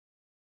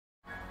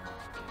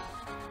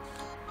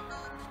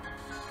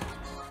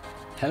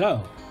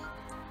Hello,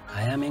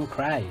 I am in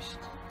Christ.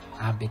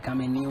 I've become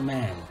a new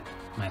man.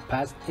 My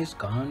past is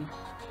gone.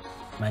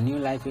 My new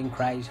life in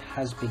Christ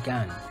has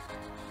begun.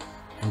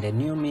 And the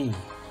new me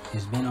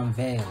is being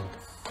unveiled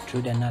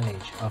through the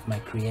knowledge of my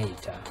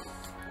Creator.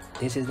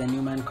 This is the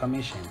New Man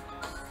Commission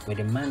with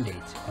the mandate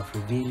of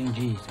revealing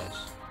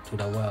Jesus to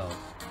the world,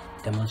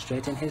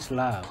 demonstrating His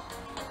love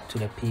to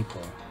the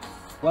people.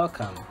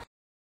 Welcome.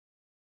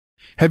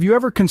 Have you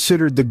ever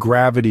considered the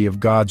gravity of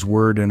God's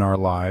Word in our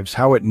lives,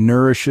 how it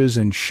nourishes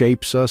and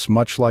shapes us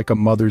much like a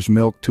mother's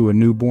milk to a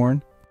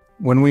newborn?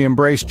 When we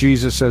embrace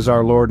Jesus as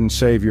our Lord and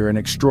Savior, an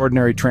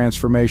extraordinary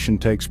transformation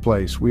takes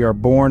place. We are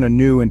born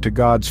anew into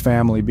God's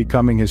family,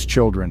 becoming His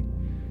children.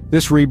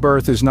 This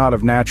rebirth is not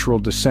of natural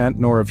descent,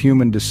 nor of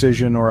human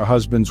decision or a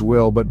husband's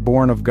will, but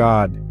born of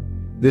God.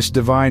 This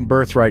divine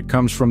birthright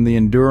comes from the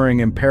enduring,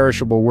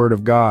 imperishable Word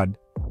of God.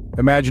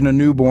 Imagine a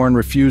newborn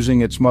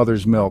refusing its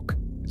mother's milk.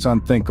 It's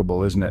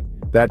unthinkable, isn't it?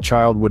 That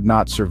child would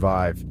not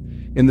survive.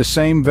 In the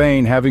same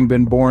vein, having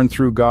been born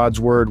through God's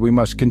Word, we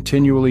must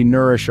continually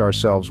nourish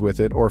ourselves with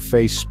it or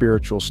face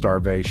spiritual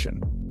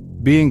starvation.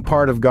 Being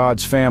part of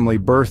God's family,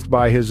 birthed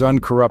by His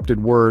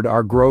uncorrupted Word,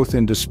 our growth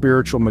into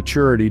spiritual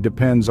maturity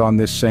depends on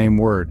this same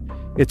Word.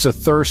 It's a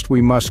thirst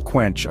we must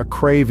quench, a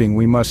craving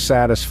we must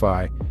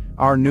satisfy.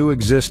 Our new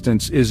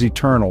existence is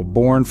eternal,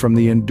 born from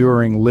the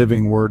enduring,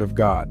 living Word of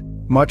God.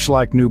 Much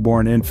like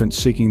newborn infants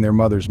seeking their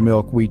mother's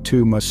milk, we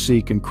too must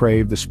seek and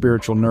crave the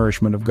spiritual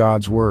nourishment of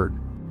God's Word.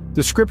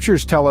 The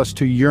Scriptures tell us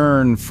to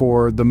yearn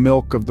for the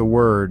milk of the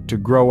Word, to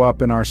grow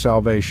up in our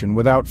salvation.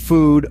 Without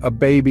food, a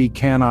baby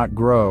cannot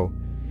grow.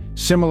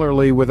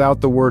 Similarly, without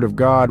the Word of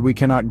God, we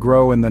cannot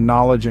grow in the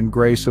knowledge and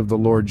grace of the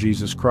Lord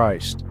Jesus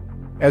Christ.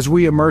 As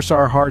we immerse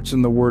our hearts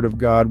in the Word of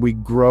God, we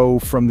grow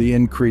from the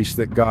increase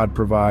that God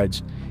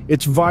provides.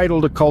 It's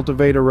vital to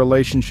cultivate a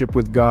relationship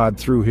with God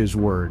through His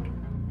Word.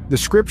 The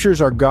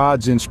Scriptures are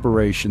God's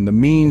inspiration, the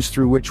means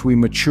through which we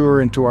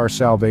mature into our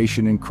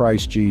salvation in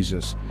Christ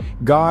Jesus.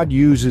 God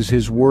uses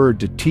His Word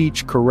to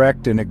teach,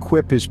 correct, and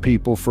equip His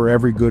people for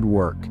every good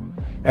work.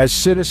 As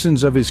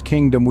citizens of His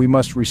kingdom, we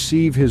must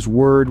receive His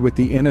Word with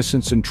the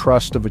innocence and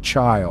trust of a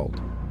child.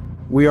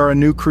 We are a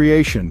new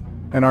creation,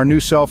 and our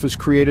new self is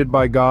created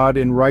by God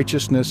in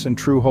righteousness and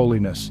true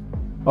holiness.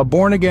 A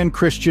born-again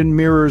Christian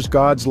mirrors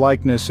God's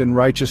likeness in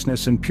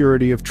righteousness and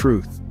purity of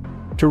truth.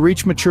 To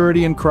reach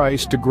maturity in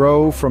Christ, to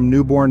grow from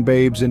newborn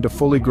babes into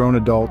fully grown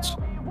adults,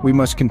 we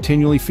must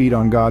continually feed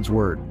on God's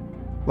Word.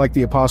 Like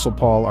the Apostle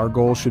Paul, our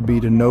goal should be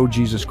to know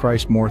Jesus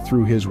Christ more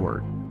through His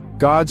Word.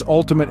 God's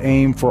ultimate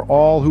aim for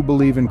all who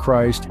believe in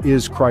Christ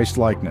is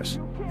Christ-likeness,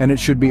 and it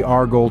should be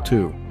our goal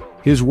too.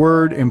 His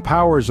Word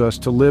empowers us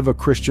to live a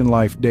Christian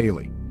life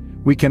daily.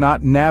 We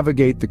cannot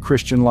navigate the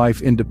Christian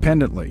life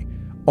independently.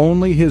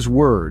 Only His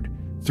Word,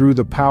 through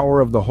the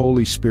power of the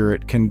Holy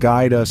Spirit, can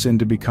guide us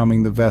into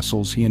becoming the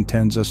vessels He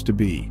intends us to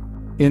be.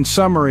 In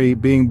summary,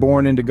 being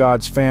born into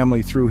God's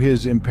family through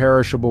His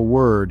imperishable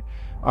Word,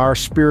 our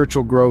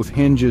spiritual growth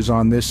hinges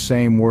on this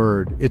same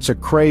Word. It's a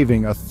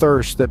craving, a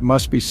thirst that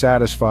must be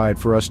satisfied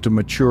for us to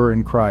mature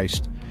in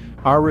Christ.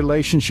 Our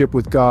relationship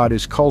with God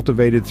is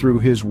cultivated through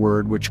His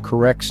Word, which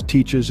corrects,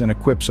 teaches, and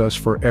equips us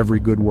for every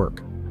good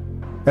work.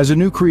 As a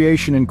new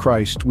creation in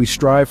Christ, we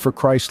strive for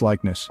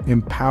Christ-likeness,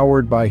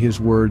 empowered by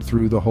His Word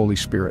through the Holy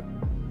Spirit.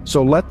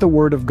 So let the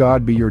Word of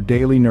God be your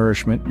daily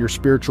nourishment, your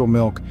spiritual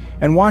milk,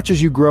 and watch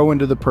as you grow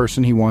into the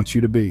person He wants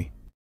you to be.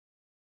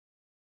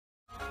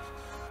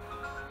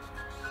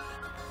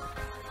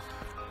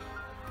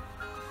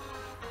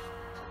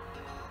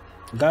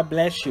 God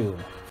bless you.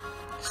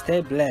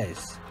 Stay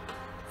blessed.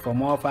 For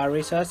more of our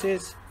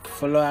resources,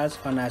 follow us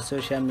on our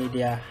social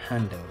media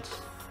handles.